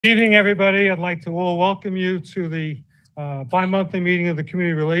Good evening, everybody. I'd like to welcome you to the bi-monthly meeting of the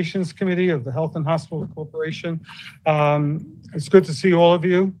Community Relations Committee of the Health and Hospital Corporation. It's good to see all of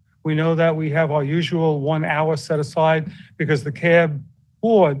you. We know that we have our usual 1 hour set aside because the CAB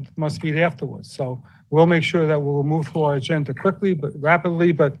board must meet afterwards. So we'll make sure that we'll move through our agenda quickly, but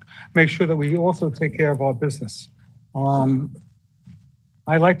rapidly, but make sure that we also take care of our business.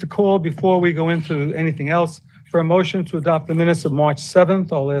 I'd like to call, before we go into anything else, for a motion to adopt the minutes of March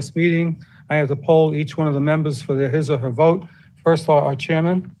 7th, our last meeting. I have to poll each one of the members for his or her vote. First, our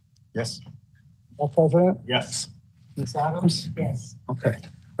chairman. Yes. Our president. Yes. Ms. Adams. Yes. Okay.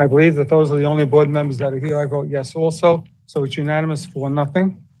 I believe that those are the only board members that are here. I vote yes also. So it's unanimous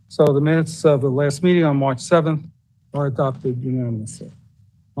 4-0. So the minutes of the last meeting on March 7th are adopted unanimously.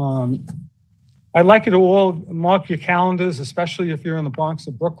 I'd like you to all mark your calendars, especially if you're in the Bronx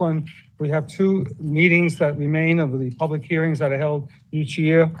or Brooklyn. We have 2 meetings that remain of the public hearings that are held each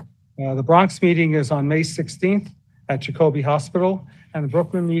year. The Bronx meeting is on May 16th at Jacoby Hospital, and the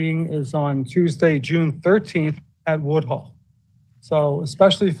Brooklyn meeting is on Tuesday, June 13th at Woodhull. So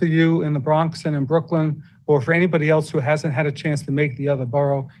especially for you in the Bronx and in Brooklyn, or for anybody else who hasn't had a chance to make the other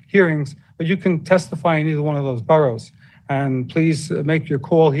borough hearings, but you can testify in either one of those boroughs. And please make your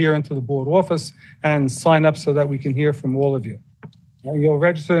call here into the board office and sign up so that we can hear from all of you. You'll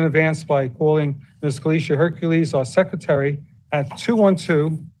register in advance by calling Ms. Galicia Hercules, our secretary, at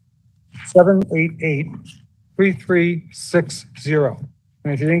 212-788-3360.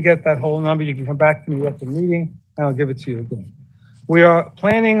 And if you didn't get that whole number, you can come back to me at the meeting and I'll give it to you again. We are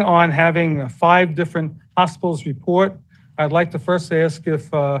planning on having 5 different hospitals report. I'd like to first ask if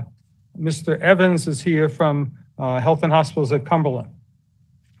Mr. Evans is here from Health and Hospitals at Cumberland.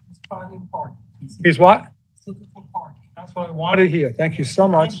 He's what? That's what I wanted here. Thank you so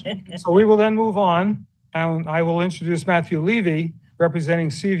much. So we will then move on, and I will introduce Matthew Levy, representing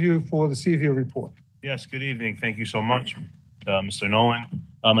Seaview, for the Seaview report. Yes, good evening. Thank you so much, Mr. Nolan.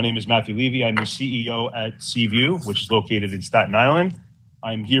 My name is Matthew Levy. I'm the CEO at Seaview, which is located in Staten Island.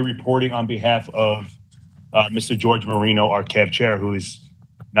 I'm here reporting on behalf of Mr. George Marino, our CAB chair, who is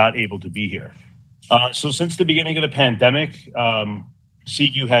not able to be here. So since the beginning of the pandemic,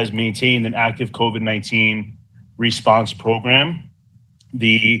 Seaview has maintained an active COVID-19 response program.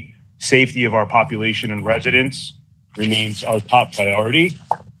 The safety of our population and residents remains our top priority.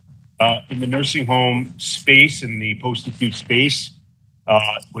 In the nursing home space, in the post-acute space,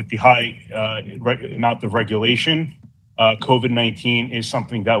 with the high amount of regulation, COVID-19 is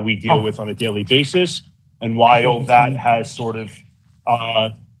something that we deal with on a daily basis. And while that has sort of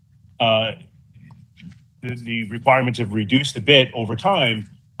the requirements have reduced a bit over time,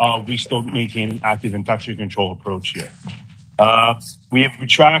 we still maintain an active infection control approach here. We have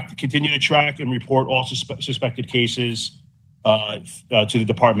continue to track and report all suspected cases to the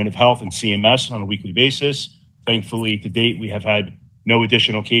Department of Health and CMS on a weekly basis. Thankfully, to date, we have had no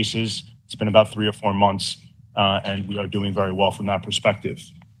additional cases. It's been about 3 or 4 months, and we are doing very well from that perspective.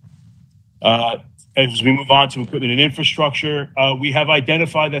 As we move on to equipment and infrastructure, we have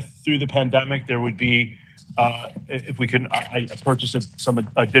identified that through the pandemic, there would be, if we can purchase some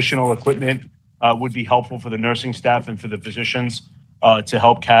additional equipment, would be helpful for the nursing staff and for the physicians to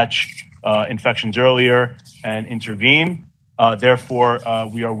help catch infections earlier and intervene. Therefore,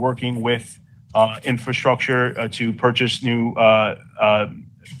 we are working with infrastructure to purchase new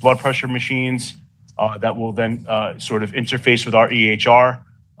blood pressure machines that will then sort of interface with our EHR,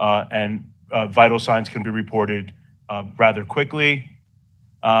 and vital signs can be reported rather quickly.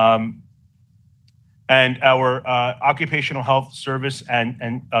 And our occupational health service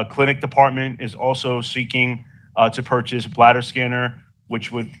and clinic department is also seeking to purchase bladder scanner,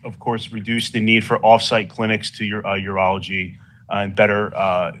 which would, of course, reduce the need for off-site clinics to your urology and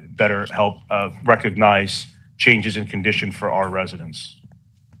better help recognize changes in condition for our residents.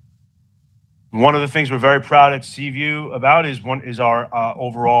 One of the things we're very proud at Seaview about is our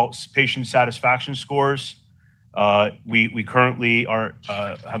overall patient satisfaction scores. We currently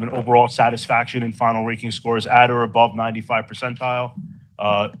have an overall satisfaction and final ranking scores at or above 95 percentile,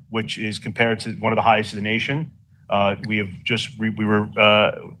 which is compared to one of the highest in the nation. We were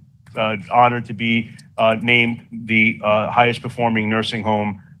honored to be named the highest performing nursing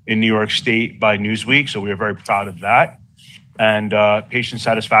home in New York State by Newsweek, so we are very proud of that. And patient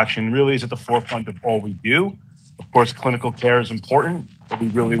satisfaction really is at the forefront of all we do. Of course, clinical care is important, but we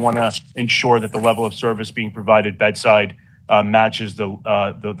really want to ensure that the level of service being provided bedside matches the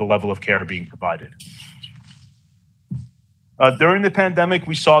level of care being provided. During the pandemic,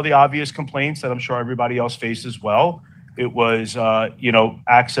 we saw the obvious complaints that I'm sure everybody else faced as well. It was,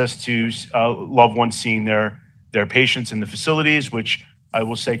 access to loved ones seeing their patients in the facilities, which I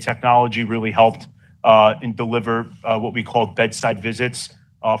will say technology really helped and deliver what we call bedside visits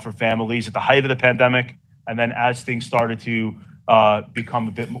for families at the height of the pandemic. And then as things started to become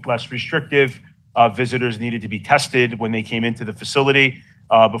a bit less restrictive, visitors needed to be tested when they came into the facility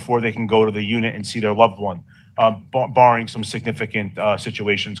before they can go to the unit and see their loved one, barring some significant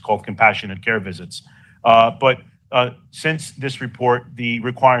situations called compassionate care visits. But since this report, the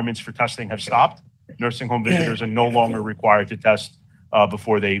requirements for testing have stopped. Nursing home visitors are no longer required to test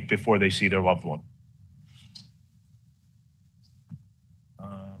before they see their loved one.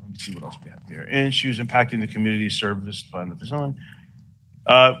 Let me see what else we have here. Issues impacting the community service fund.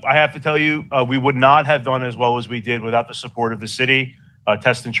 I have to tell you, we would not have done as well as we did without the support of the city.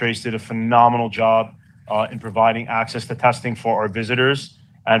 Test and Trace did a phenomenal job in providing access to testing for our visitors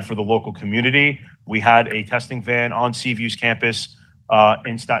and for the local community. We had a testing van on Seaview's campus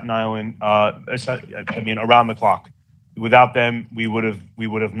in Staten Island, around the clock. Without them, we would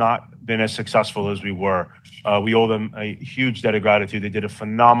have not been as successful as we were. We owe them a huge debt of gratitude. They did a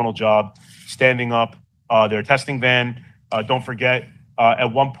phenomenal job standing up their testing van. Don't forget,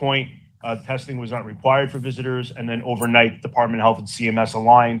 at one point, testing was not required for visitors, and then overnight, Department of Health and CMS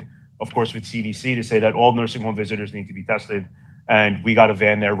aligned, of course, with CDC to say that all nursing home visitors need to be tested, and we got a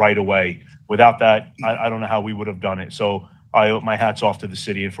van there right away. Without that, I don't know how we would have done it. So I owe my hats off to the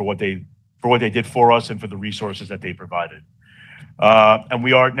city and for what they did for us and for the resources that they provided. And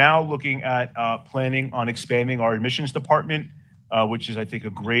we are now looking at planning on expanding our admissions department, which is, I think, a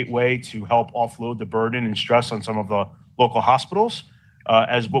great way to help offload the burden and stress on some of the local hospitals.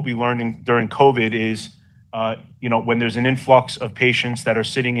 As what we learned during COVID is, when there's an influx of patients that are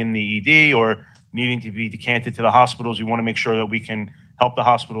sitting in the ED or needing to be decanted to the hospitals, we want to make sure that we can help the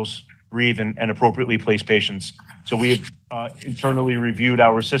hospitals breathe and appropriately place patients. So we have internally reviewed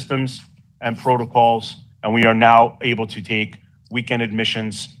our systems and protocols, and we are now able to take weekend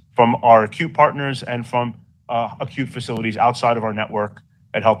admissions from our acute partners and from acute facilities outside of our network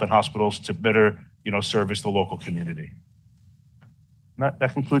at health and hospitals to better, service the local community.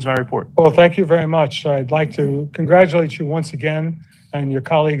 That concludes my report. Well, thank you very much. I'd like to congratulate you once again and your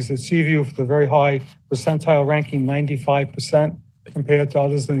colleagues at Seaview for the very high percentile ranking, 95% compared to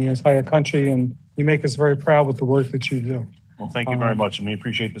others in the entire country. And you make us very proud with the work that you do. Well, thank you very much, and we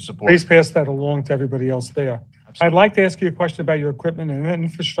appreciate the support. Please pass that along to everybody else there. Absolutely. I'd like to ask you a question about your equipment and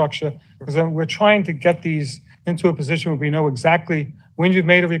infrastructure, because we're trying to get these into a position where we know exactly when you've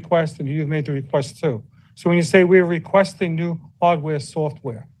made a request and who you've made the request to. So when you say we're requesting new hardware,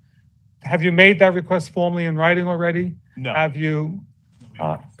 software, have you made that request formally in writing already? No. Have you?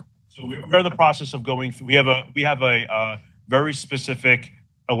 So we're in the process of going through. We have a very specific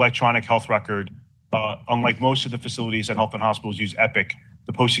electronic health record. Unlike most of the facilities and health and hospitals use Epic,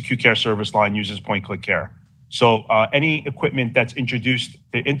 the post-acute care service line uses point-click care. So any equipment that's introduced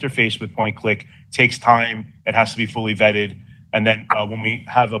to interface with point-click takes time. It has to be fully vetted. And then when we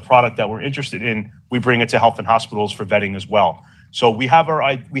have a product that we're interested in, we bring it to health and hospitals for vetting as well. So we have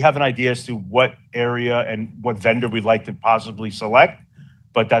an idea as to what area and what vendor we'd like to possibly select,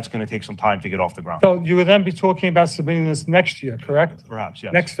 but that's going to take some time to get off the ground. So you would then be talking about submitting this next year, correct? Perhaps,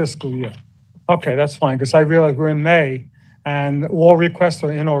 yes. Next fiscal year. Okay, that's fine, because I realize we're in May and all requests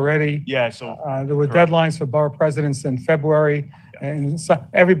are in already. Yeah, so there were correct. deadlines for borough presidents in February, and so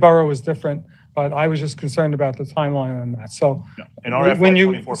every borough was different, but I was just concerned about the timeline on that. So in our when you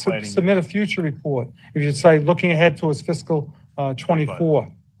FY24 planning, submit a future report, if you say looking ahead towards fiscal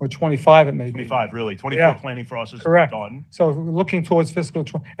 24 or 25, it may be. 25, really. 24 Yeah. planning for us is Correct. done. So looking towards fiscal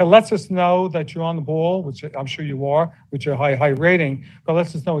 20, it lets us know that you're on the ball, which I'm sure you are, with your high rating, but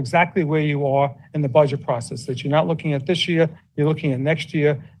lets us know exactly where you are in the budget process, that you're not looking at this year, you're looking at next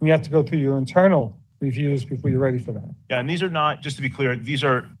year, and you have to go through your internal reviews before you're ready for that. Yeah, and these are not, just to be clear,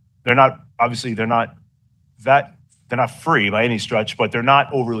 they're not free by any stretch, but they're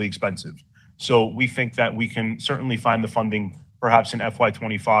not overly expensive. So we think that we can certainly find the funding perhaps in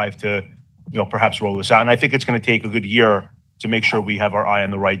FY25 to, perhaps roll this out. And I think it's going to take a good year to make sure we have our eye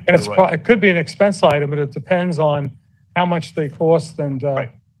on the right. And it could be an expense item, but it depends on how much they cost. And, Right.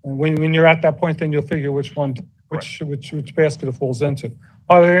 and when you're at that point, then you'll figure which basket it falls into.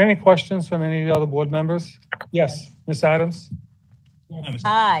 Are there any questions from any of the other board members? Yes, Ms. Adams?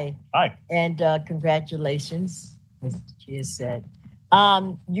 Hi, Hi. and congratulations, as the chair said.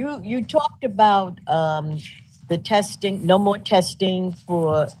 You talked about the testing, no more testing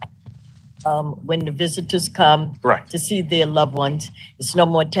for when the visitors come Correct. to see their loved ones. It's no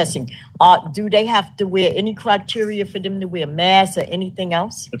more testing. Do they have to wear any criteria for them to wear masks or anything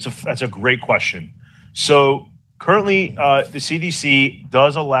else? That's a great question. So currently, the CDC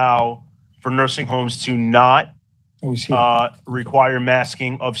does allow for nursing homes to not Who's here? require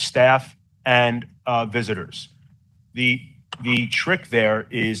masking of staff and visitors. The trick there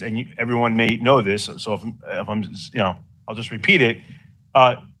is, and everyone may know this, so if I'm, I'll just repeat it.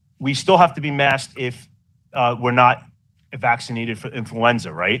 We still have to be masked if we're not vaccinated for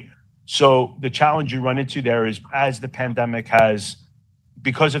influenza, right? So the challenge you run into there is, because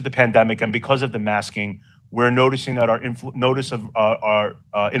of the pandemic and because of the masking, we're noticing that our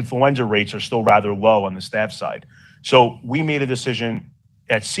influenza rates are still rather low on the staff side. So we made a decision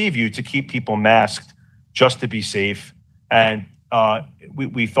at Seaview to keep people masked just to be safe. And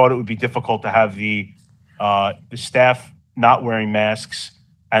we thought it would be difficult to have the staff not wearing masks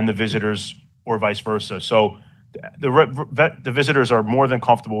and the visitors or vice versa. So the visitors are more than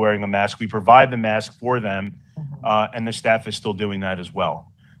comfortable wearing a mask. We provide the mask for them, and the staff is still doing that as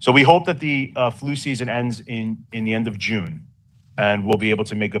well. So we hope that the flu season ends in the end of June, and we'll be able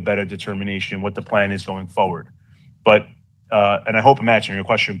to make a better determination what the plan is going forward. But and I hope I'm answering your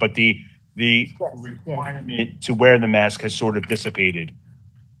question, but the requirement to wear the mask has sort of dissipated.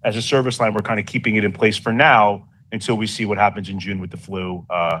 As a service line, we're kind of keeping it in place for now until we see what happens in June with the flu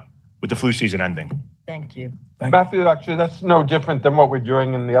season ending. Thank you. Matthew, actually, that's no different than what we're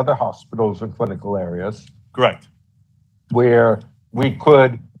doing in the other hospitals and clinical areas, Correct. where we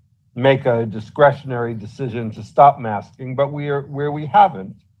could make a discretionary decision to stop masking, but where we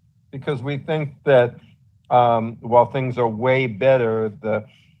haven't, because we think that while things are way better,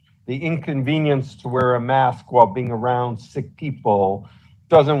 the inconvenience to wear a mask while being around sick people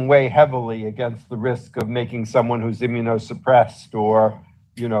doesn't weigh heavily against the risk of making someone who's immunosuppressed or,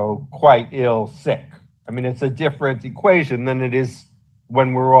 quite ill sick. I mean, it's a different equation than it is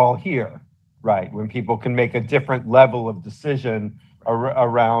when we're all here, right? When people can make a different level of decision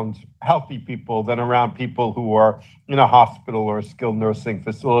around healthy people than around people who are in a hospital or a skilled nursing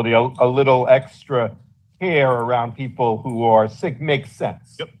facility. A little extra care around people who are sick makes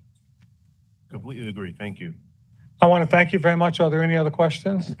sense. Yep. Completely agree. Thank you. I want to thank you very much. Are there any other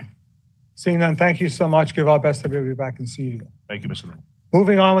questions? Seeing none, thank you so much. Give our best to be back and see you. Thank you, Mr. Lynn.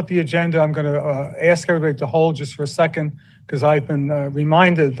 Moving on with the agenda, I'm going to ask everybody to hold just for a second, because I've been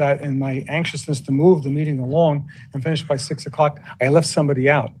reminded that in my anxiousness to move the meeting along and finish by 6 o'clock, I left somebody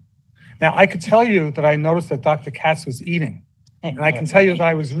out. Now, I could tell you that I noticed that Dr. Katz was eating. And I can tell you that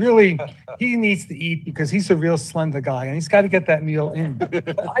I was really, he needs to eat because he's a real slender guy and he's got to get that meal in.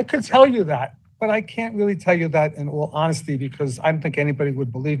 I could tell you that, but I can't really tell you that in all honesty because I don't think anybody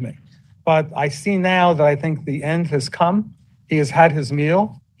would believe me. But I see now that I think the end has come. He has had his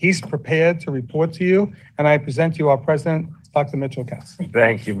meal. He's prepared to report to you. And I present you our president, Dr. Mitchell Katz.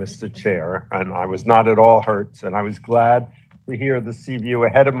 Thank you, Mr. Chair. And I was not at all hurt. And I was glad to hear the Seaview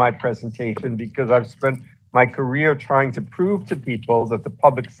ahead of my presentation because I've spent my career trying to prove to people that the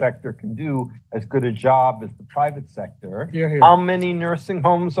public sector can do as good a job as the private sector. How many nursing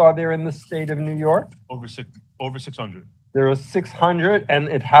homes are there in the state of New York? Over 600. There are 600, and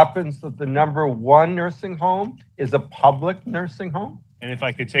it happens that the number one nursing home is a public nursing home. And if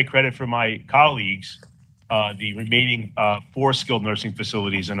I could take credit for my colleagues, the remaining 4 skilled nursing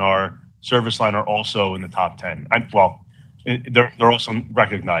facilities in our service line are also in the top 10. They're also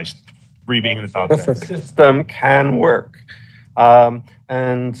recognized. 3 being in the top 10. The system can work.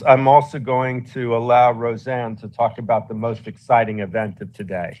 And I'm also going to allow Roseanne to talk about the most exciting event of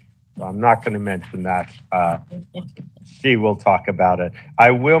today. So I'm not going to mention that. She will talk about it.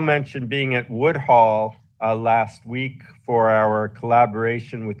 I will mention being at Woodhall last week for our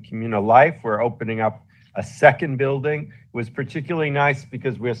collaboration with CommuniLife. We're opening up a second building. It was particularly nice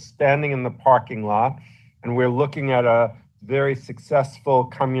because we're standing in the parking lot and we're looking at a very successful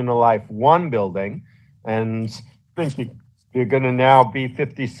CommuniLife 1 building, and thinking there are going to now be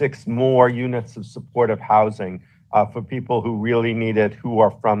 56 more units of supportive housing for people who really need it, who are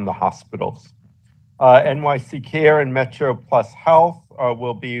from the hospitals. NYC Care and Metro Plus Health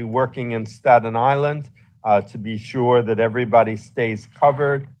will be working in Staten Island to be sure that everybody stays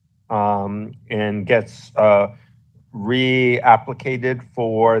covered and gets reapplicated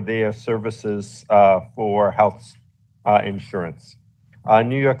for their services for health insurance.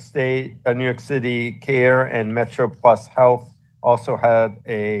 New York City Care and Metro Plus Health also had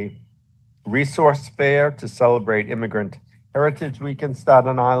a resource fair to celebrate Immigrant Heritage Week in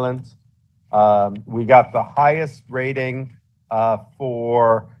Staten Island. We got the highest rating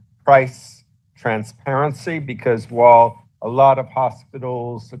for price transparency because while a lot of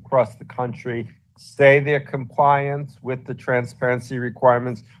hospitals across the country say they're compliant with the transparency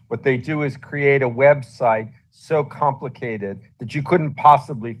requirements, what they do is create a website so complicated that you couldn't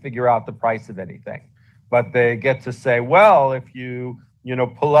possibly figure out the price of anything. But they get to say, well, if you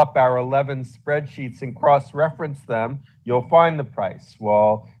pull up our 11 spreadsheets and cross-reference them, you'll find the price.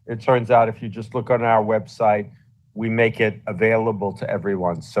 Well, it turns out if you just look on our website, we make it available to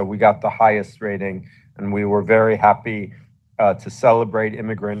everyone. So we got the highest rating, and we were very happy to celebrate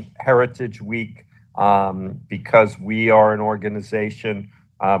Immigrant Heritage Week because we are an organization,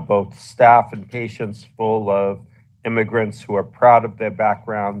 both staff and patients, full of immigrants who are proud of their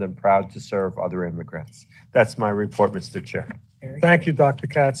background and proud to serve other immigrants. That's my report, Mr. Chair. Thank you, Dr.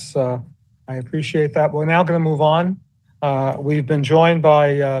 Katz. I appreciate that. We're now going to move on. We've been joined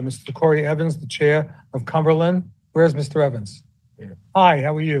by Mr. Corey Evans, the chair of Cumberland. Where's Mr. Evans? Here. Hi,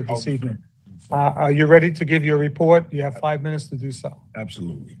 how are you this evening? Are you ready to give your report? You have 5 minutes to do so.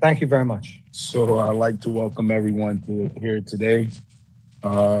 Absolutely. Thank you very much. So I'd like to welcome everyone to here today.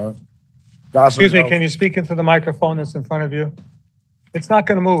 Excuse me, can you speak into the microphone that's in front of you? It's not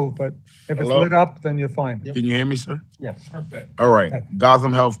going to move, but if it's Hello? lit up, then you're fine. Can you hear me, sir? Yes. All right.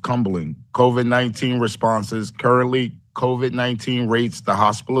 Gotham Health Cumberland. COVID-19 responses. Currently, COVID-19 rates, the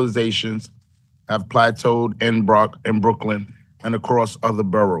hospitalizations have plateaued in Brooklyn and across other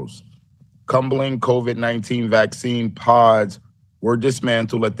boroughs. Cumberland COVID-19 vaccine pods were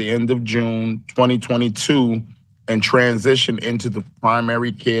dismantled at the end of June 2022 and transitioned into the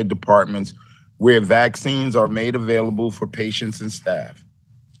primary care departments where vaccines are made available for patients and staff.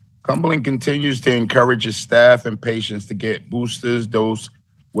 Cumberland continues to encourage its staff and patients to get boosters dosed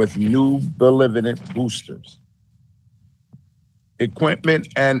with new bivalent boosters. Equipment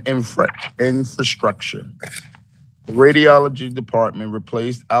and infrastructure. The radiology department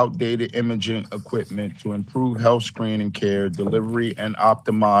replaced outdated imaging equipment to improve health screening care, delivery, and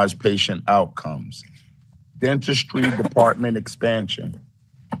optimize patient outcomes. Dentistry department expansion.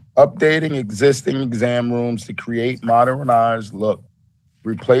 Updating existing exam rooms to create modernized look.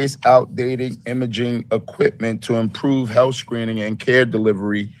 Replace outdated imaging equipment to improve health screening and care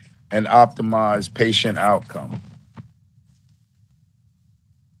delivery and optimize patient outcome.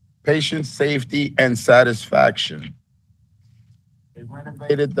 Patient safety and satisfaction. They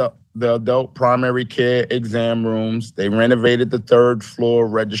renovated the adult primary care exam rooms. They renovated the third floor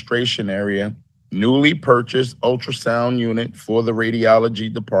registration area, newly purchased ultrasound unit for the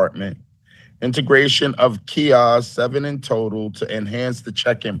radiology department, integration of kiosks, 7 in total, to enhance the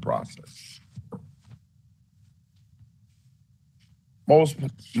check-in process.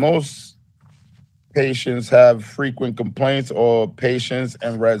 Most patients have frequent complaints, or patients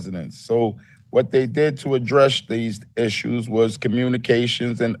and residents. So what they did to address these issues was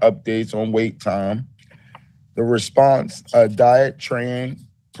communications and updates on wait time. The response, a diet training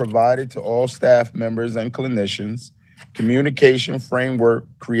provided to all staff members and clinicians, communication framework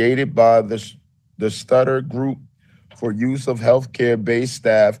created by the Stutter Group for use of healthcare-based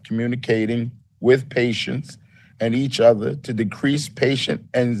staff communicating with patients and each other to decrease patient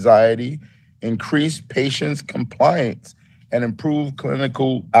anxiety, increase patients' compliance, and improve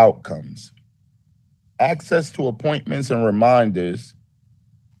clinical outcomes. Access to appointments and reminders.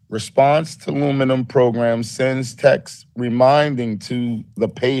 Response to Luminum program sends texts reminding to the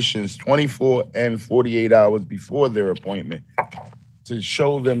patients 24 and 48 hours before their appointment to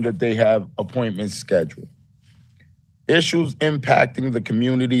show them that they have appointments scheduled. Issues impacting the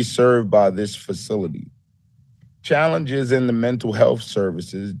community served by this facility. Challenges in the mental health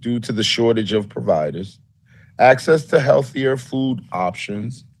services due to the shortage of providers. Access to healthier food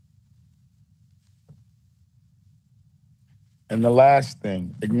options. And the last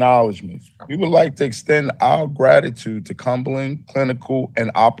thing, acknowledgments. We would like to extend our gratitude to Cumberland clinical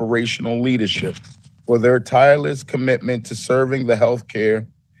and operational leadership for their tireless commitment to serving the healthcare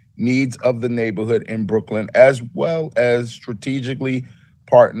needs of the neighborhood in Brooklyn, as well as strategic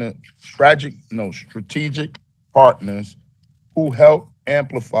partners who help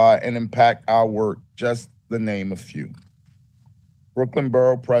amplify and impact our work, just to name a few. Brooklyn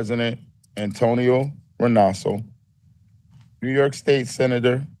Borough President Antonio Reynoso, New York State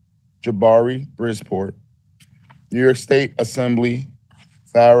Senator Jabari Brisport, New York State Assembly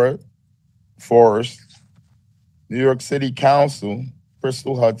Farrah Forrest, New York City Council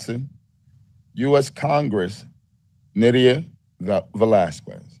Crystal Hudson, U.S. Congress Nydia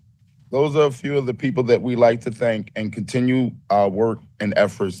Velasquez. Those are a few of the people that we like to thank and continue our work and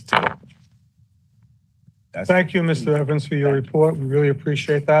efforts today. Thank you, Mr. Evans, for your report. We really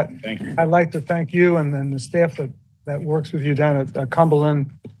appreciate that. Thank you. I'd like to thank you and the staff that works with you down at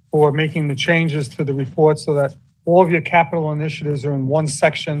Cumberland for making the changes to the report so that all of your capital initiatives are in one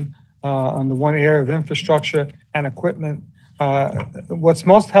section under one area of infrastructure and equipment. What's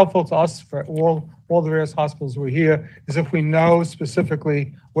most helpful to us for all the various hospitals we're here is if we know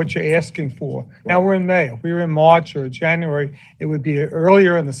specifically what you're asking for. Now we're in May. If we were in March or January, it would be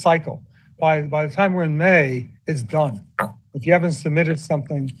earlier in the cycle. By the time we're in May, it's done. If you haven't submitted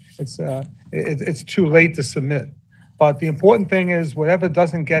something, it's too late to submit. But the important thing is whatever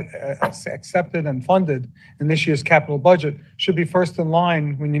doesn't get accepted and funded in this year's capital budget should be first in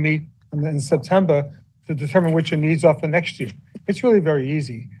line when you meet in September to determine what your needs are for next year. It's really very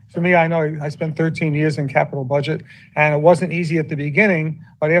easy. For me, I know I spent 13 years in capital budget, and it wasn't easy at the beginning,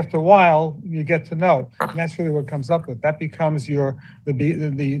 but after a while, you get to know. And that's really what comes up with. That becomes those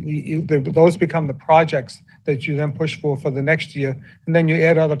become the projects that you then push for the next year, and then you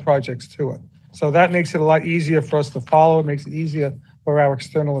add other projects to it. So that makes it a lot easier for us to follow. It makes it easier for our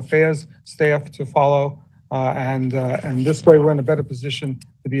external affairs staff to follow, and this way we're in a better position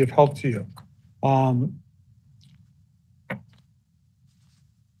to be of help to you.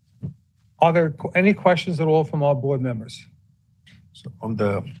 Are there any questions at all from our board members? So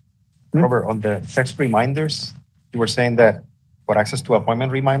Robert, on the text reminders, you were saying that for access to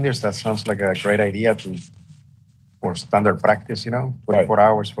appointment reminders, that sounds like a great idea for standard practice, 24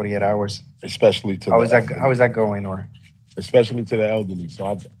 hours, 48 hours. Especially to How is that going? Or especially to the elderly.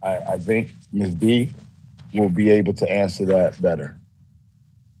 So I think Ms. B will be able to answer that better.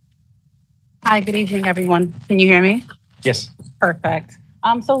 Hi, good evening, everyone. Can you hear me? yes, Perfect.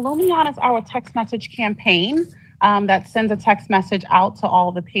 So Lumion is our text message campaign that sends a text message out to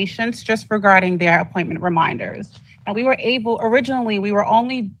all the patients just regarding their appointment reminders. And originally, we were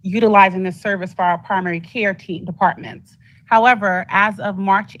only utilizing this service for our primary care team departments. However, as of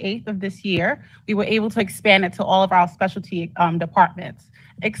March 8th of this year, we were able to expand it to all of our specialty departments,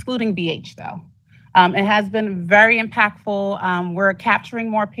 excluding BH though. It has been very impactful. We're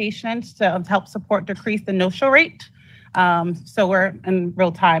capturing more patients to help support decrease the no-show rate. So we're in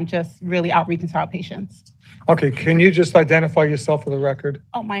real time just really outreaching to our patients. Okay, can you just identify yourself for the record?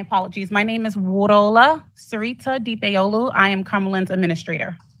 Oh, my apologies. My name is Wurola Sarita Dipeolu. I am Cumberland's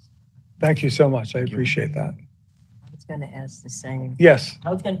administrator. Thank you so much. I appreciate that. I was going to ask the same. Yes.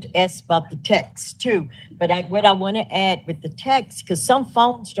 I was going to ask about the text too, but what I want to add with the text, because some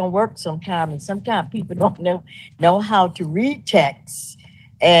phones don't work sometimes, and sometimes people don't know how to read text.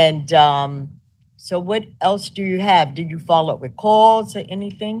 And so what else do you have? Did you follow up with calls or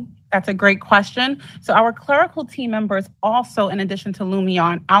anything? That's a great question. So our clerical team members also, in addition to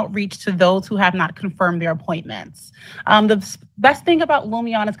Lumion, outreach to those who have not confirmed their appointments. The best thing about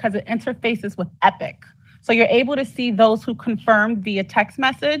Lumion is because it interfaces with Epic. So you're able to see those who confirmed via text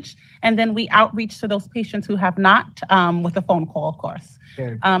message, and then we outreach to those patients who have not with a phone call, of course.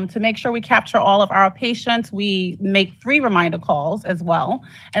 Okay. To make sure we capture all of our patients, we make 3 reminder calls as well,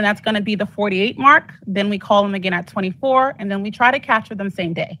 and that's going to be the 48 mark. Then we call them again at 24, and then we try to capture them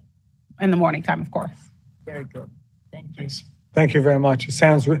same day in the morning time, of course. Very good. Thank you. Thank you very much. It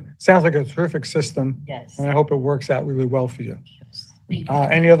sounds like a terrific system, Yes. and I hope it works out really well for you.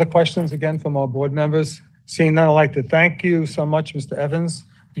 Any other questions again from our board members? Seeing none, I'd like to thank you so much, Mr. Evans,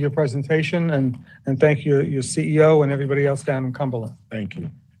 for your presentation, and thank your CEO and everybody else down in Cumberland. Thank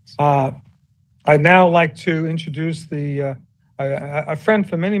you. I'd now like to introduce a friend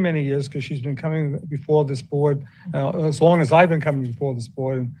for many, many years, because she's been coming before this board as long as I've been coming before this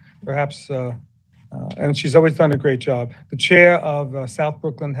board, and perhaps, and she's always done a great job. The chair of South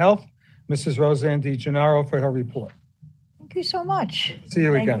Brooklyn Health, Mrs. Roseanne DiGennaro, for her report. Thank you so much. See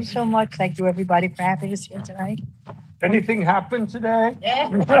you again. Thank you so much. Thank you, everybody, for having us here tonight. Anything happened today?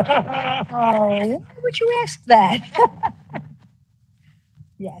 Oh, why would you ask that?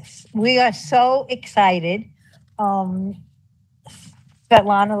 Yes, we are so excited. Svetlana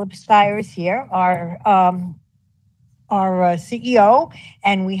Lipskaya is here, our CEO,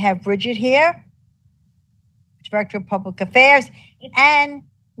 and we have Bridget here, Director of Public Affairs, and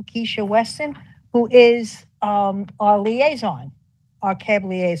Keisha Weston, who is our liaison, our CAB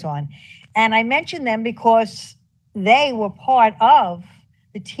liaison. And I mention them because they were part of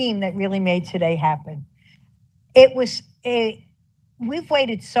the team that really made today happen. We've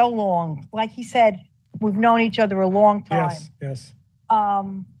waited so long. Like he said, we've known each other a long time. Yes.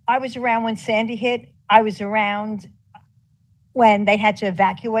 I was around when Sandy hit. I was around when they had to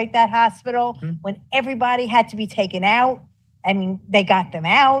evacuate that hospital, when everybody had to be taken out. I mean, they got them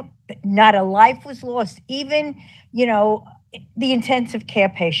out. Not a life was lost. Even, the intensive care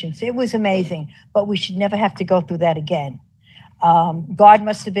patients. It was amazing, but we should never have to go through that again. God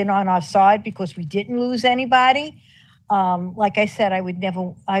must have been on our side because we didn't lose anybody. Like I said, I would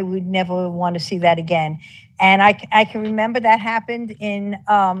never want to see that again. And I can remember that happened in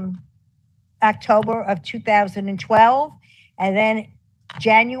October of 2012. And then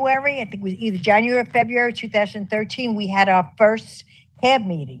January, I think it was either January or February 2013, we had our first CAB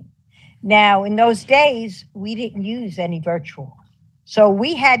meeting. Now, in those days, we didn't use any virtual. So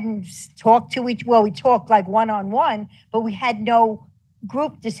we hadn't talked to well, we talked like one-on-one, but we had no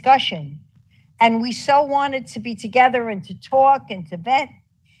group discussion. And we so wanted to be together and to talk and to vent.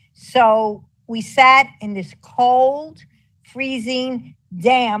 So we sat in this cold, freezing,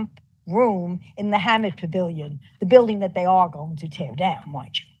 damp room in the Hammett Pavilion, the building that they are going to tear down,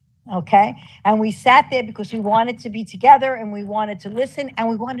 mind you. Okay? And we sat there because we wanted to be together and we wanted to listen and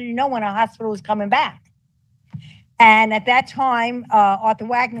we wanted to know when our hospital was coming back. And at that time, Arthur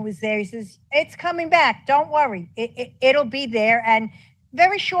Wagner was there. He says, it's coming back. Don't worry. It'll be there. And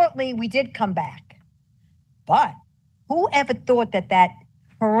very shortly, we did come back. But who ever thought that that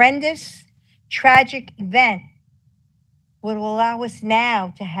horrendous, tragic event would allow us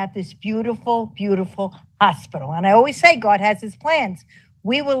now to have this beautiful, beautiful hospital? And I always say God has his plans.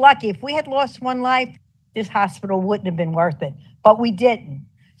 We were lucky. If we had lost one life, this hospital wouldn't have been worth it. But we didn't.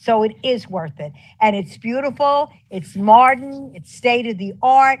 So it is worth it. And it's beautiful. It's modern. It's state of the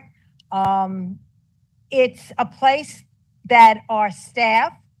art. It's a place that our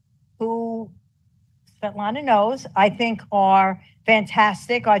staff, who Svetlana knows, I think are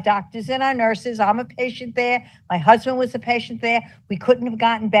fantastic. Our doctors and our nurses. I'm a patient there. My husband was a patient there. We couldn't have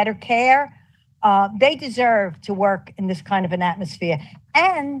gotten better care. They deserve to work in this kind of an atmosphere.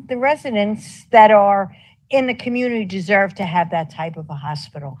 And the residents that are in the community deserve to have that type of a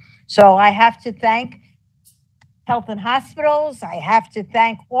hospital. So I have to thank Health and Hospitals. I have to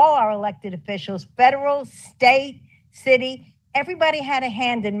thank all our elected officials, federal, state, city. Everybody had a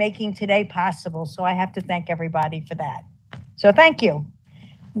hand in making today possible. So I have to thank everybody for that. So thank you.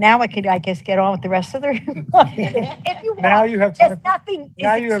 Now I could, I guess, get on with the rest of the report. If you want. Now you have time. There's nothing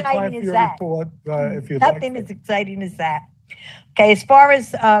Now as you have time exciting for as your that. report, if you'd like. Nothing as exciting as that. Okay, as far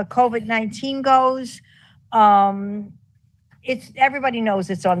as COVID-19 goes, it's everybody knows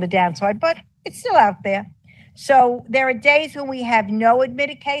it's on the downside, but it's still out there. So there are days when we have no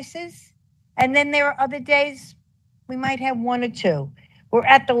admitted cases, and then there are other days we might have one or two. We're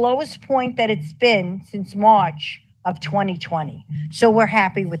at the lowest point that it's been since March of 2020. So we're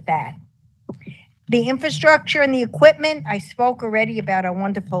happy with that. The infrastructure and the equipment, I spoke already about our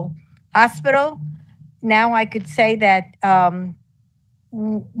wonderful hospital. Now I could say that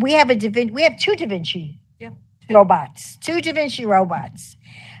we have two Da Vinci robots,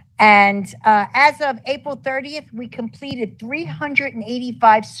 And as of April 30th, we completed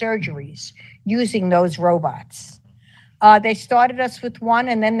 385 surgeries using those robots. They started us with one,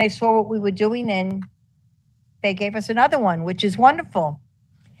 and then they saw what we were doing, and they gave us another one, which is wonderful.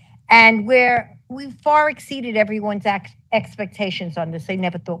 And we far exceeded everyone's expectations on this. They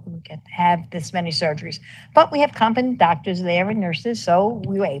never thought we would get to have this many surgeries. But we have competent doctors there and nurses, so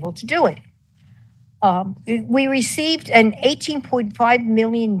we were able to do it. We received an $18.5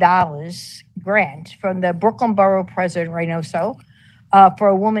 million grant from the Brooklyn Borough President Reynoso for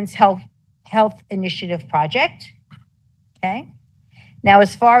a women's health initiative project. Okay. Now,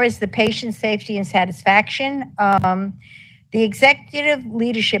 as far as the patient safety and satisfaction, the executive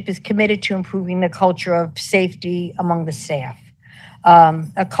leadership is committed to improving the culture of safety among the staff.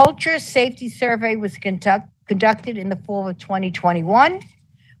 A culture safety survey was conducted in the fall of 2021,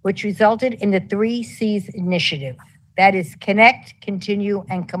 which resulted in the 3 C's initiative. That is connect, continue,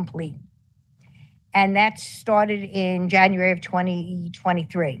 and complete. And that started in January of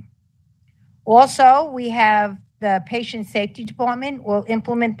 2023. Also, we have the Patient Safety Department will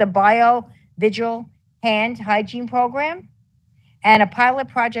implement the BioVigil hand hygiene program. And a pilot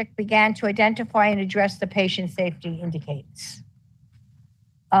project began to identify and address the patient safety indicators.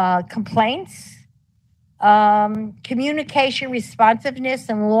 Complaints. Communication responsiveness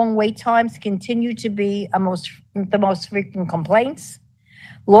and long wait times continue to be the most frequent complaints.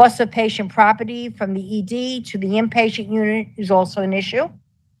 Loss of patient property from the ED to the inpatient unit is also an issue.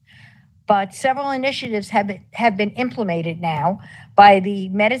 But several initiatives have been implemented now by the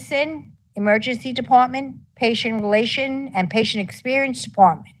medicine, emergency department, patient relation, and patient experience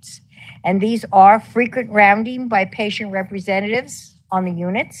departments. And these are frequent rounding by patient representatives on the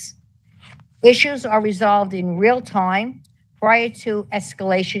units. Issues are resolved in real time prior to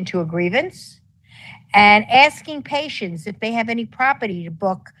escalation to a grievance, and asking patients if they have any property to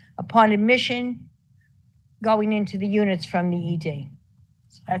book upon admission going into the units from the ED.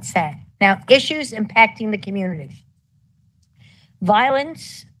 So that's that. Now, issues impacting the community.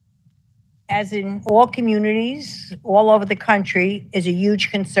 Violence, as in all communities all over the country, is a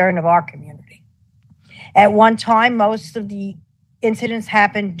huge concern of our community. At one time, most of the incidents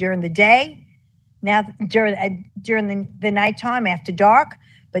happened during the day. now during the nighttime after dark,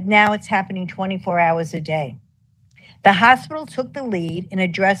 but now it's happening 24 hours a day. The hospital took the lead in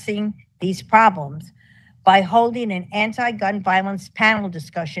addressing these problems by holding an anti-gun violence panel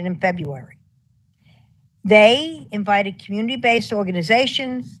discussion in February. They invited community-based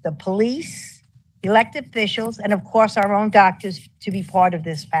organizations, the police, elected officials, and of course our own doctors to be part of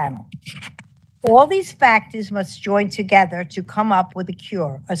this panel. All these factors must join together to come up with a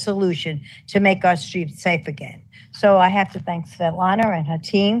cure, a solution to make our streets safe again. So I have to thank Svetlana and her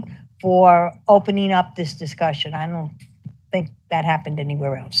team for opening up this discussion. I don't think that happened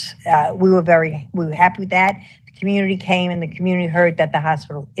anywhere else. We were happy with that. The community came and the community heard that the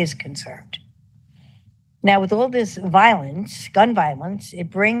hospital is concerned. Now, with all this violence, gun violence,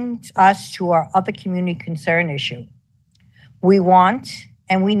 it brings us to our other community concern issue. We want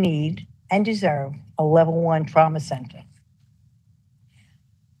and we need and deserve a level 1 trauma center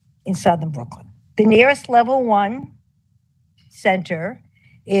in Southern Brooklyn. The nearest level 1 center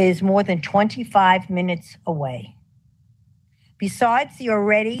is more than 25 minutes away. Besides the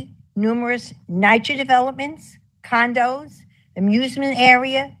already numerous NYCHA developments, condos, amusement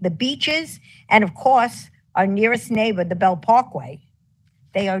area, the beaches, and of course, our nearest neighbor, the Bell Parkway,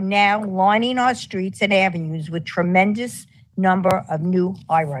 they are now lining our streets and avenues with tremendous number of new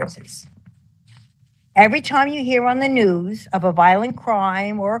high-rises. Every time you hear on the news of a violent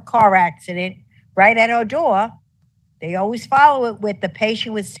crime or a car accident right at our door, they always follow it with the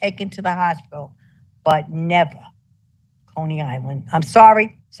patient was taken to the hospital, but never Coney Island. I'm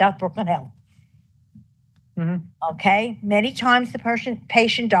sorry, South Brooklyn Health. Okay? Many times the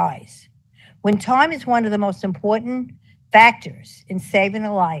patient dies. When time is one of the most important factors in saving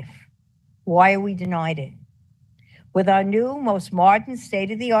a life, why are we denied it? With our new, most modern,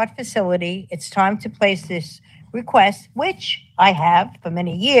 state-of-the-art facility, it's time to place this request, which I have for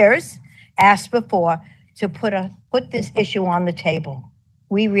many years asked before, to put this issue on the table.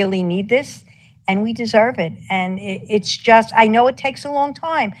 We really need this, and we deserve it. And it's just, I know it takes a long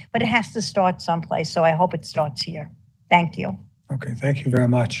time, but it has to start someplace, so I hope it starts here. Thank you. Okay, thank you very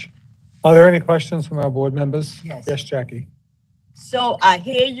much. Are there any questions from our board members? Yes. Yes, Jackie. So I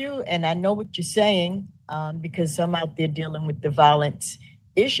hear you and I know what you're saying because I'm out there dealing with the violence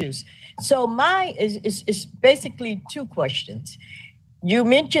issues. So mine is basically 2 questions. You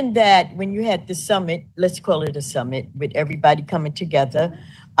mentioned that when you had the summit, let's call it a summit, with everybody coming together,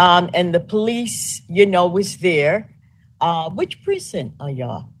 and the police, was there. Which precinct are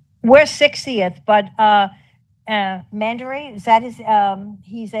y'all? We're 60th, but Mandaray, is that his,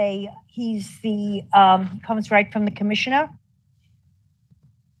 he comes right from the commissioner?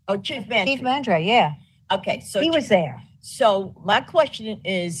 Oh, Chief Mandaray. Chief Mandaray, yeah. Okay, so He was there. So my question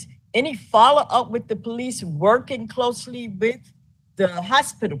is, any follow-up with the police working closely with the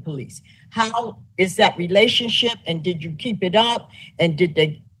hospital police? How is that relationship, and did you keep it up, and did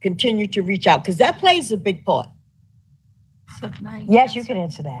they continue to reach out? Because that plays a big part. Yes, you can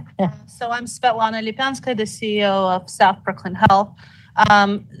answer that. So I'm Svetlana Lipanska, the CEO of South Brooklyn Health.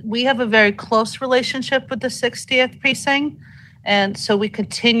 We have a very close relationship with the 60th precinct, and so we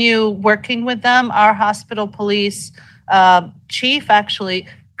continue working with them. Our hospital police chief actually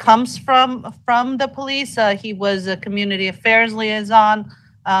comes from the police. He was a community affairs liaison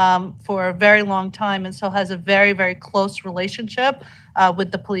for a very long time, and so has a very, very close relationship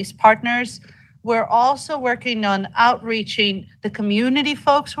with the police partners. We're also working on outreaching the community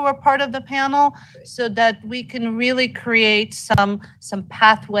folks who are part of the panel so that we can really create some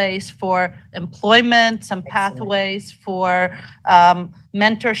pathways for employment, some pathways for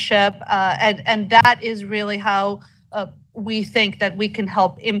mentorship. And that is really how we think that we can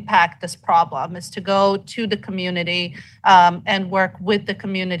help impact this problem, is to go to the community and work with the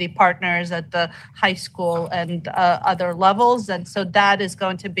community partners at the high school and other levels. And so that is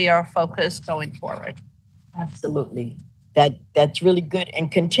going to be our focus going forward. Absolutely. That's really good.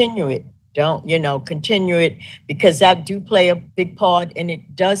 And continue it. Continue it, because that do play a big part, and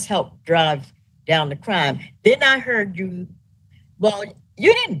it does help drive down the crime. Then I heard you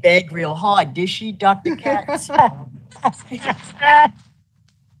didn't beg real hard, did she, Dr. Katz?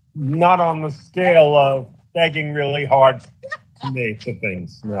 Not on the scale of begging really hard to me for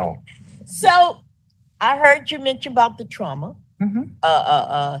things, no. So I heard you mention about the trauma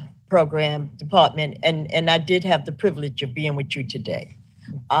program department, and I did have the privilege of being with you today.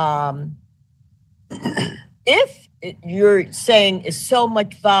 If you're saying it's so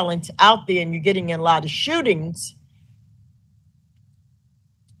much violence out there and you're getting a lot of shootings,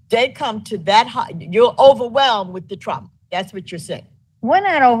 they come to that high, you're overwhelmed with the trauma. That's what you're saying. We're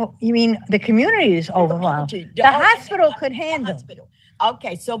not over, you mean the community is overwhelmed. The hospital could handle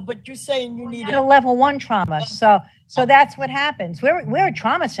Okay, so, but you're saying you need a level 1 trauma. So that's what happens. We're a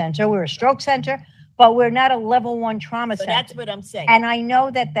trauma center, we're a stroke center, but we're not a level 1 trauma So center. that's what I'm saying. And I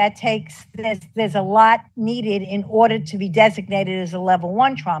know that takes, there's a lot needed in order to be designated as a level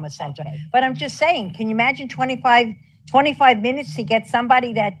 1 trauma center. But I'm just saying, can you imagine 25 minutes to get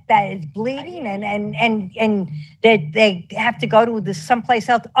somebody that is bleeding and they have to go to someplace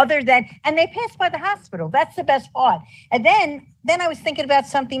else other than, and they pass by the hospital. That's the best part. And then I was thinking about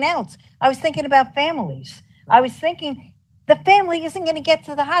something else. I was thinking about families. I was thinking the family isn't going to get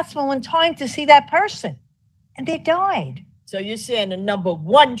to the hospital in time to see that person. And they died. So you're saying a number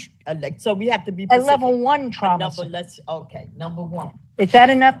 1, so we have to be A specific. level 1 trauma Number, center. number 1. Is that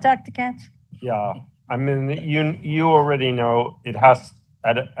enough, Dr. Katz? Yeah, I mean, you already know it has,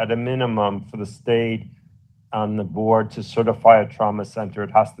 at a minimum for the state on the board to certify a trauma center,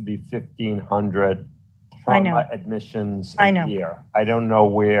 it has to be 1,500 trauma admissions a year. I don't know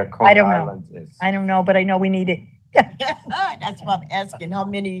where Coney Island is. I don't know, but I know we need it. That's what I'm asking. How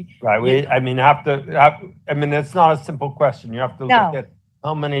many? Right. I mean, it's not a simple question. You have to look at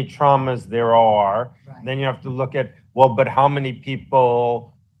how many traumas there are. Right. Then you have to look at, well, but how many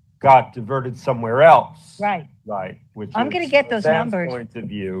people got diverted somewhere else? Right. Right. Which I'm going to get those Sam's numbers. point of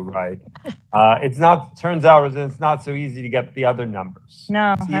view, right? Turns out it's not so easy to get the other numbers.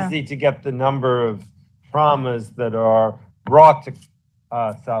 No. It's easy to get the number of traumas that are brought to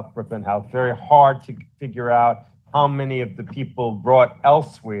South Brooklyn Health. Very hard to figure out how many of the people brought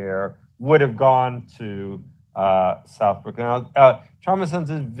elsewhere would have gone to South Brooklyn Health. Trauma centers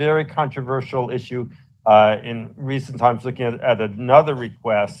is a very controversial issue. In recent times, looking at another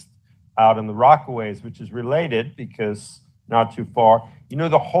request out in the Rockaways, which is related because not too far. You know,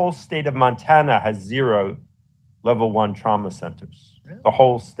 the whole state of Montana has 0 level 1 trauma centers. Really? The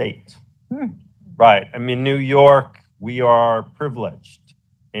whole state. Right. I mean, New York, we are privileged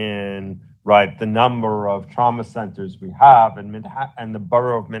in the number of trauma centers we have, and Manhattan, and the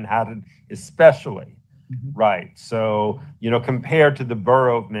borough of Manhattan especially. Right. So, compared to the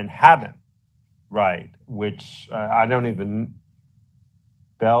borough of Manhattan, right, which I don't even,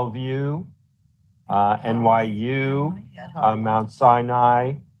 Bellevue, NYU, Mount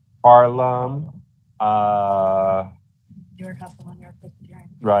Sinai, Harlem,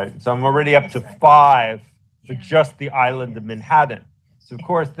 right. So I'm already up to 5 for just the island of Manhattan. So of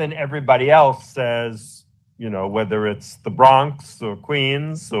course, then everybody else says, whether it's the Bronx or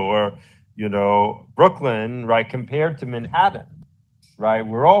Queens or, Brooklyn, right, compared to Manhattan, right,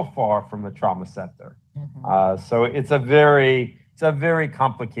 we're all far from a trauma center. So it's a very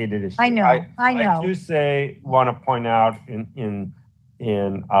complicated issue. I know. I do want to point out in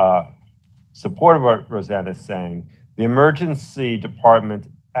support of what Rosanna is saying, the emergency department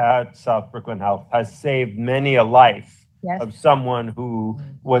at South Brooklyn Health has saved many a life of someone who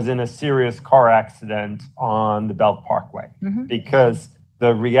was in a serious car accident on the Belt Parkway. Because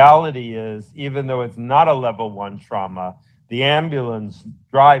the reality is, even though it's not a level 1 trauma, the ambulance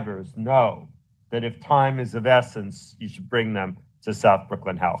drivers know that if time is of essence, you should bring them to South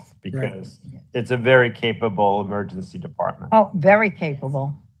Brooklyn Health because it's a very capable emergency department. Oh, very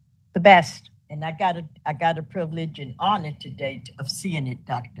capable. The best. And I got a privilege and honor today of seeing it,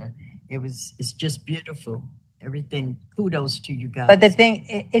 Doctor. It's just beautiful. Everything, kudos to you guys. But the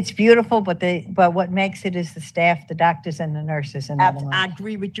thing, it's beautiful, but what makes it is the staff, the doctors and the nurses. And I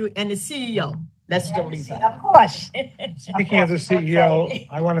agree with you. And the CEO. Let's don't leave that. Of course. Speaking of the CEO,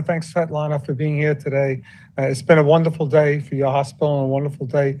 I want to thank Svetlana for being here today. It's been a wonderful day for your hospital and a wonderful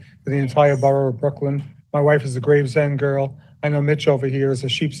day for the entire borough of Brooklyn. My wife is a Gravesend girl. I know Mitch over here is a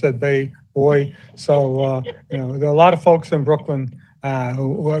Sheepshead Bay boy. So, there are a lot of folks in Brooklyn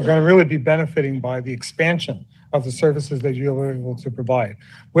who are going to really be benefiting by the expansion of the services that you're able to provide.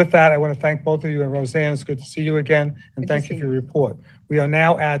 With that, I want to thank both of you, and Roseanne, it's good to see you again, and thank you for your report. We are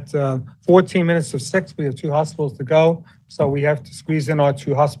now at 14 minutes of 6. We have 2 hospitals to go, so we have to squeeze in our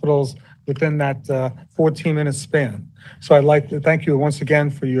 2 hospitals within that 14-minute span. So I'd like to thank you once again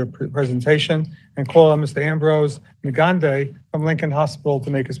for your presentation and call on Mr. Ambrose Ngande from Lincoln Hospital to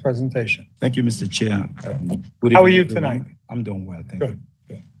make his presentation. Thank you, Mr. Chair. How are you tonight? I'm doing well, thank Good.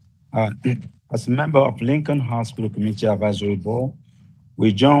 you. As a member of Lincoln Hospital Community Advisory Board,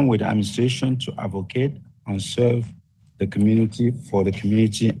 we join with the administration to advocate and serve the community for the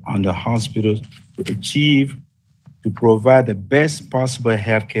community and the hospital to provide the best possible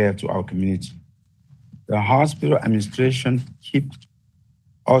health care to our community. The hospital administration keeps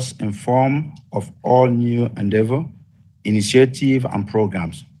us informed of all new endeavor, initiative, and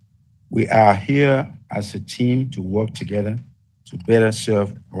programs. We are here as a team to work together to better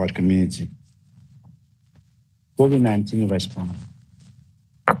serve our community. COVID-19 response.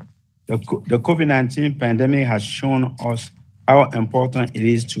 The COVID-19 pandemic has shown us how important it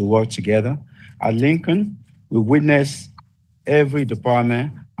is to work together. At Lincoln, we witnessed every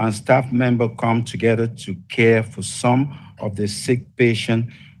department and staff member come together to care for some of the sick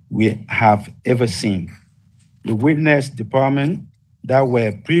patients we have ever seen. We witnessed departments that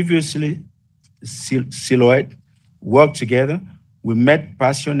were previously siloed work together. We met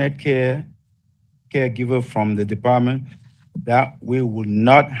passionate caregivers from the department that we would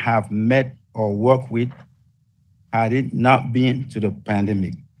not have met or worked with had it not been to the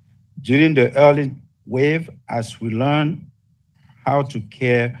pandemic. During the early wave, as we learned how to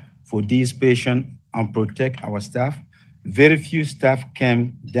care for these patients and protect our staff, very few staff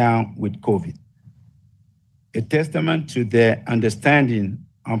came down with COVID. A testament to their understanding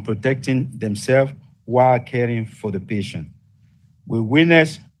and protecting themselves while caring for the patient. We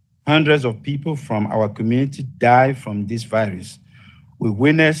witnessed hundreds of people from our community die from this virus. We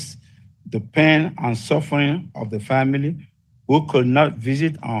witnessed the pain and suffering of the family who could not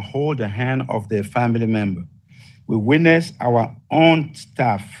visit and hold the hand of their family member. We witnessed our own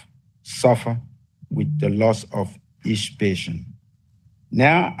staff suffer with the loss of each patient.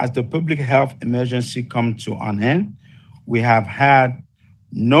 Now, as the public health emergency comes to an end, we have had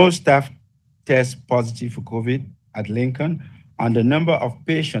no staff test positive for COVID at Lincoln, and the number of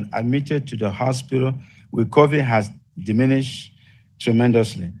patients admitted to the hospital with COVID has diminished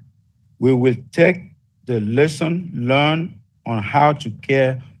tremendously. We will take the lesson learned on how to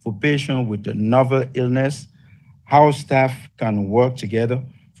care for patients with a novel illness, how staff can work together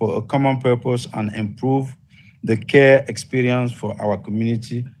for a common purpose and improve the care experience for our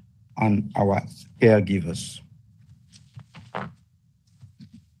community and our caregivers.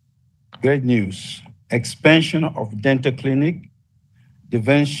 Great news. Expansion of dental clinic, Da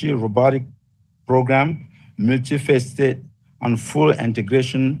Vinci robotic program, multifaceted and full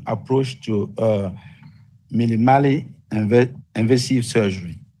integration approach to minimally invasive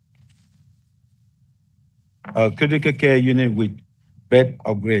surgery. A critical care unit with bed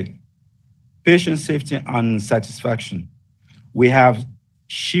upgrade. Patient safety and satisfaction. We have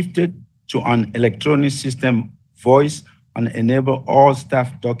shifted to an electronic system voice and enable all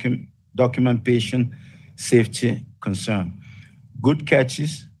staff document patient safety concern. Good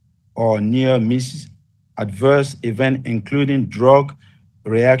catches or near misses, adverse event including drug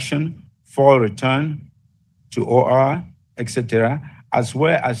reaction, fall return to OR, etc., as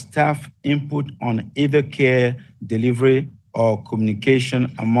well as staff input on either care delivery or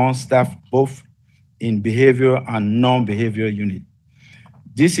communication among staff, both in behavioral and non-behavioral unit.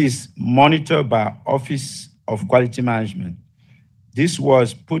 This is monitored by Office of Quality Management. This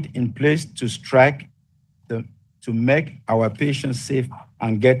was put in place to make our patients safe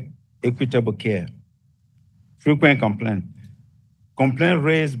and get equitable care. Frequent complaint. Complaint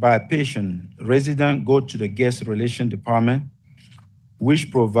raised by a patient, resident go to the guest relation department,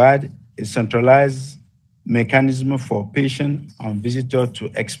 which provide a centralized mechanism for patient and visitor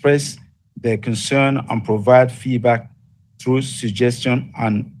to express their concern and provide feedback through suggestion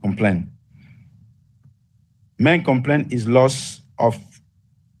and complaint. Main complaint is loss of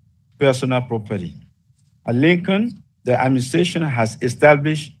personal property. At Lincoln, the administration has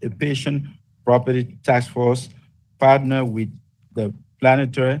established a patient property task force partner with the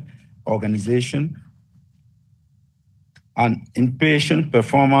planetary organization. An inpatient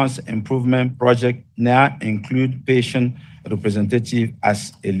performance improvement project now include patient representative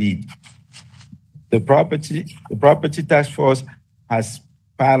as a lead. The property task force has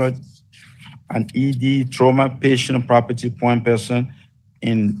piloted an ED trauma patient property point person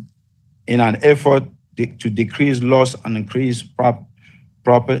in an effort to decrease loss and increase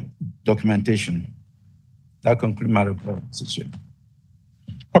proper documentation. That concludes my report, Mr. Chair.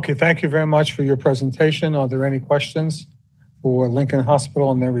 Okay, thank you very much for your presentation. Are there any questions for Lincoln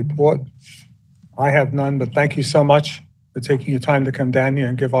Hospital and their report? I have none, but thank you so much for taking your time to come down here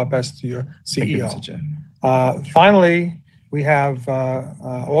and give our best to your CEO. Thank you, Mr. Chair. Finally, we have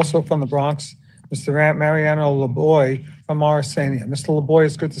also from the Bronx, Mr. Mariano Laboy from Morrisania. Mr. Laboy,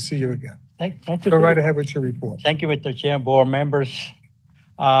 it's good to see you again. Thank you. Go right ahead with your report. Thank you, Mr. Chair, board members.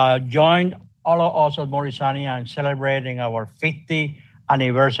 Join all of us at Morrisania in celebrating our 50th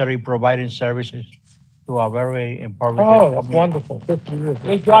anniversary providing services to a very important Oh, that's wonderful. 50 years.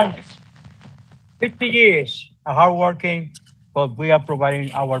 We joined 50 years of hardworking, but we are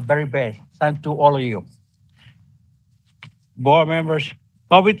providing our very best. Thanks to all of you. Board members,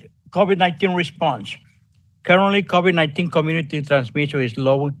 COVID-19 response. Currently, COVID-19 community transmission is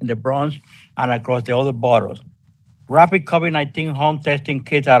low in the Bronx and across the other boroughs. Rapid COVID-19 home testing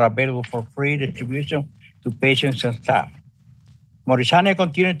kits are available for free distribution to patients and staff. Mauritania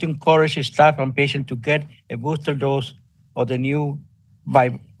continues to encourage its staff and patients to get a booster dose of the new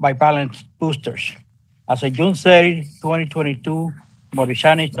bivalent boosters. As of June 30, 2022,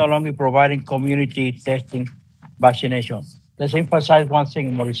 Mauritania is no longer providing community testing vaccination. Let's emphasize one thing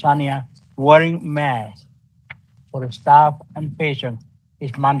in Mauritania, wearing masks for the staff and patients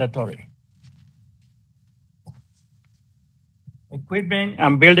is mandatory. Equipment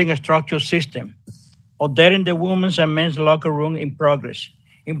and building a structure system. Updating the women's and men's locker room in progress.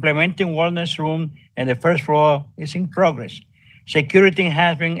 Implementing wellness room and the first floor is in progress. Security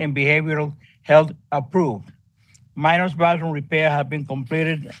enhancement and behavioral health approved. Minors bathroom repair have been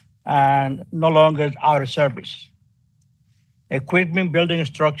completed and no longer out of service. Equipment building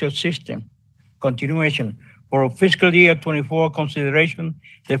structure system. Continuation. For fiscal year 24 consideration,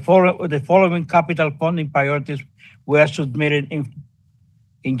 the following capital funding priorities were submitted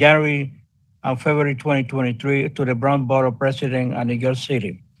in January and February 2023 to the Brown Board of President and New York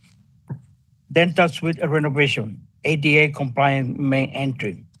City. Dental suite renovation, ADA compliant main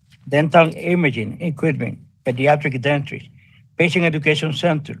entry, dental imaging equipment, pediatric dentistry, patient education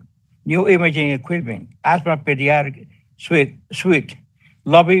center, new imaging equipment, asthma pediatric suite,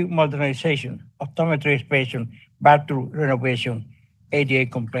 lobby modernization, optometry expansion, bathroom renovation, ADA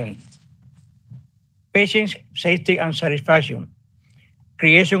compliant. Patient safety and satisfaction,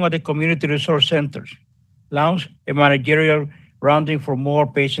 creation of the community resource centers, launch a managerial rounding for more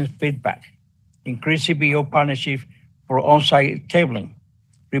patient feedback, increase CBO partnership for on-site tabling,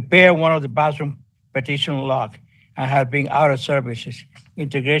 repair one of the bathroom petition lock and have been out of services,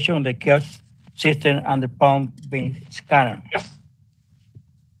 integration of the kiosk system and the palm being scanner.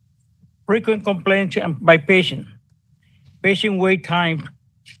 Frequent complaints by patient. Patient wait time,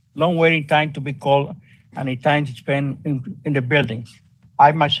 long waiting time to be called, and the time to spend in the building.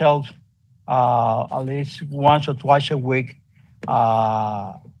 I myself, at least once or twice a week,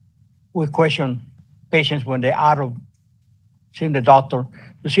 we question patients when they're out of seeing the doctor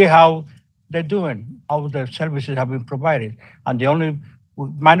to see how they're doing, how the services have been provided. And the only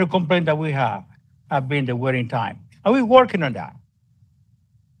minor complaint that we have been the waiting time. And we're working on that.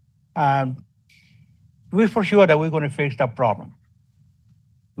 We're for sure that we're going to fix that problem.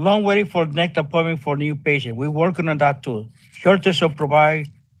 Long waiting for next appointment for new patient. We're working on that too. Shortage of provide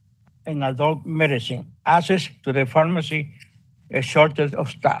in adult medicine, access to the pharmacy, a shortage of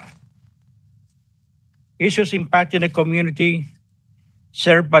staff. Issues impacting the community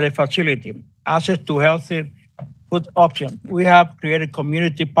served by the facility, access to healthy food options. We have created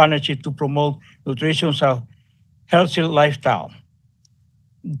community partnership to promote nutrition and healthy lifestyle.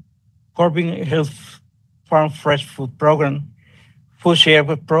 Corbin Health Farm Fresh Food Program, Food Share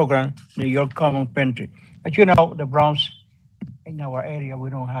Program, New York Common Pantry. As you know, the Bronx, in our area,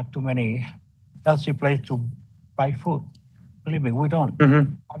 we don't have too many healthy places to buy food. Believe me, we don't.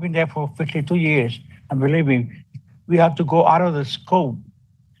 Mm-hmm. I've been there for 52 years, and believe me, we have to go out of the scope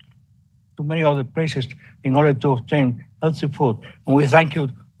to many other places in order to obtain healthy food. And we thank you,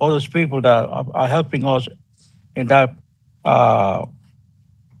 all those people that are helping us in that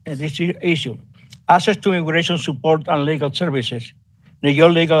in this issue. Access to immigration support and legal services. New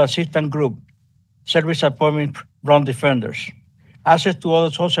York Legal Assistance Group, service appointment Brown Defenders. Access to other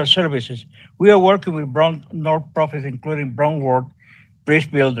social services. We are working with Brown nonprofits, including Brown World,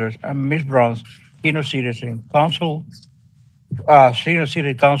 Bridge Builders, and Miss Brown's Senior Citizen Council, Senior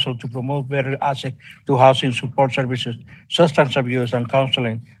City Council to promote better access to housing support services, substance abuse and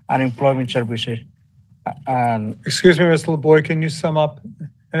counseling, and employment services. And Excuse me, Mr. LeBoy, can you sum up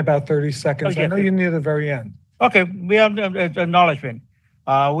in about 30 seconds? Okay. I know you're near the very end. okay, we have the acknowledgement.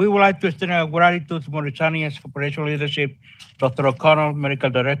 We would like to extend our gratitude to Mauritania's operational leadership, Dr. O'Connell, Medical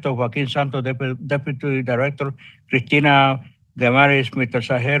Director, Joaquin Santos, Deputy Director, Cristina Gamaris, Mr.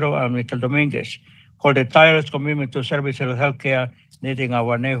 Sajero, and Mr. Dominguez, for the tireless commitment to service and healthcare needing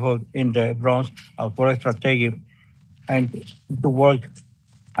our neighborhood in the Bronx, our forest strategy, and to work.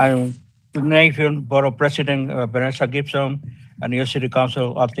 And to nation, Borough President Vanessa Gibson, and New York City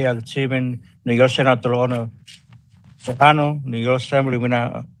Council, Althea Steven, New York Senator Honor Serrano, New York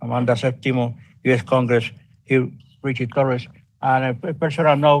Assemblywoman Amanda Septimo, U.S. Congress, Richie Torres. And a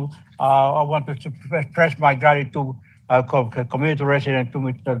personal note, I want to express my gratitude to community resident to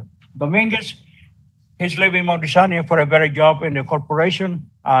Mr. Dominguez. He's leaving Mauritania for a better job in the corporation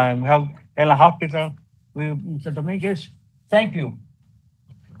and Health Hospital. Mr. Dominguez, thank you.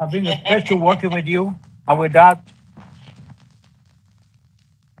 It's been a pleasure working with you. And with that,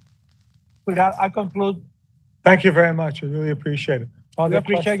 I conclude. Thank you very much. I really appreciate it. I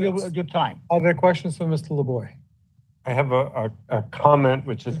appreciate your time. Are there questions for Mr. LeBoy? I have a comment,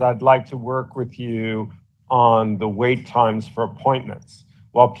 which is I'd like to work with you on the wait times for appointments.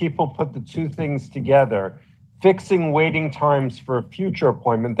 While people put the two things together, fixing waiting times for a future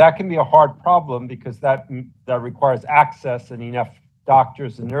appointment, that can be a hard problem because that requires access and enough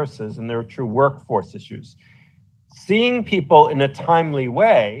doctors and nurses, and there are true workforce issues. Seeing people in a timely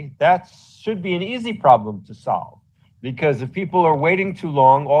way, that should be an easy problem to solve, because if people are waiting too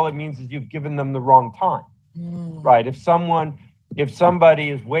long, all it means is you've given them the wrong time. Right? If somebody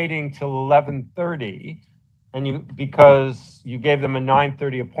is waiting till 11:30 and because you gave them a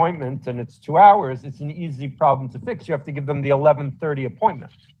 9:30 appointment and it's 2 hours, it's an easy problem to fix. You have to give them the 11:30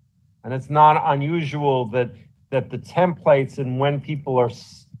 appointment. And it's not unusual that the templates and when people are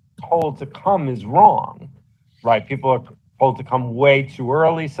told to come is wrong, right? People are told to come way too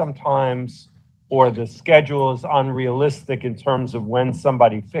early sometimes, or the schedule is unrealistic in terms of when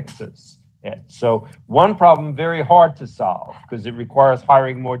somebody fixes it. So one problem very hard to solve because it requires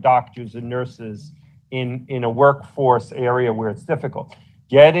hiring more doctors and nurses in a workforce area where it's difficult.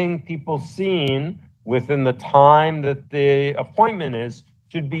 Getting people seen within the time that the appointment is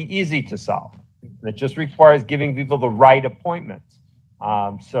should be easy to solve. And it just requires giving people the right appointment.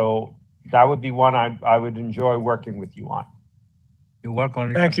 So that would be one I would enjoy working with you on. You're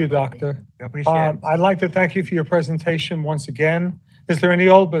welcome. Thank you, Doctor. I appreciate it. I'd like to thank you for your presentation once again. Is there any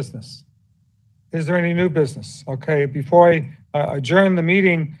old business? Is there any new business? Okay, before I adjourn the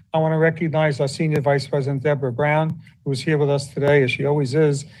meeting, I want to recognize our Senior Vice President, Deborah Brown, who is here with us today, as she always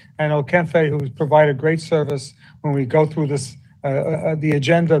is, and Okenfe, who's provided great service when we go through this, the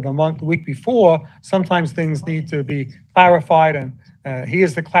agenda the week before. Sometimes things need to be clarified, and he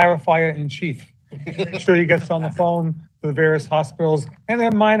is the clarifier in chief. Make sure he gets on the phone to the various hospitals, and there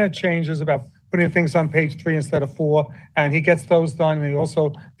are minor changes about putting things on page 3 instead of 4, and he gets those done, and he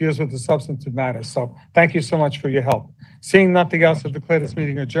also deals with the substantive matters. So thank you so much for your help. Seeing nothing else, I declare this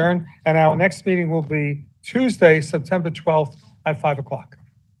meeting adjourned, and our next meeting will be Tuesday, September 12th at 5 o'clock.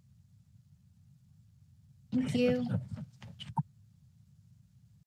 Thank you.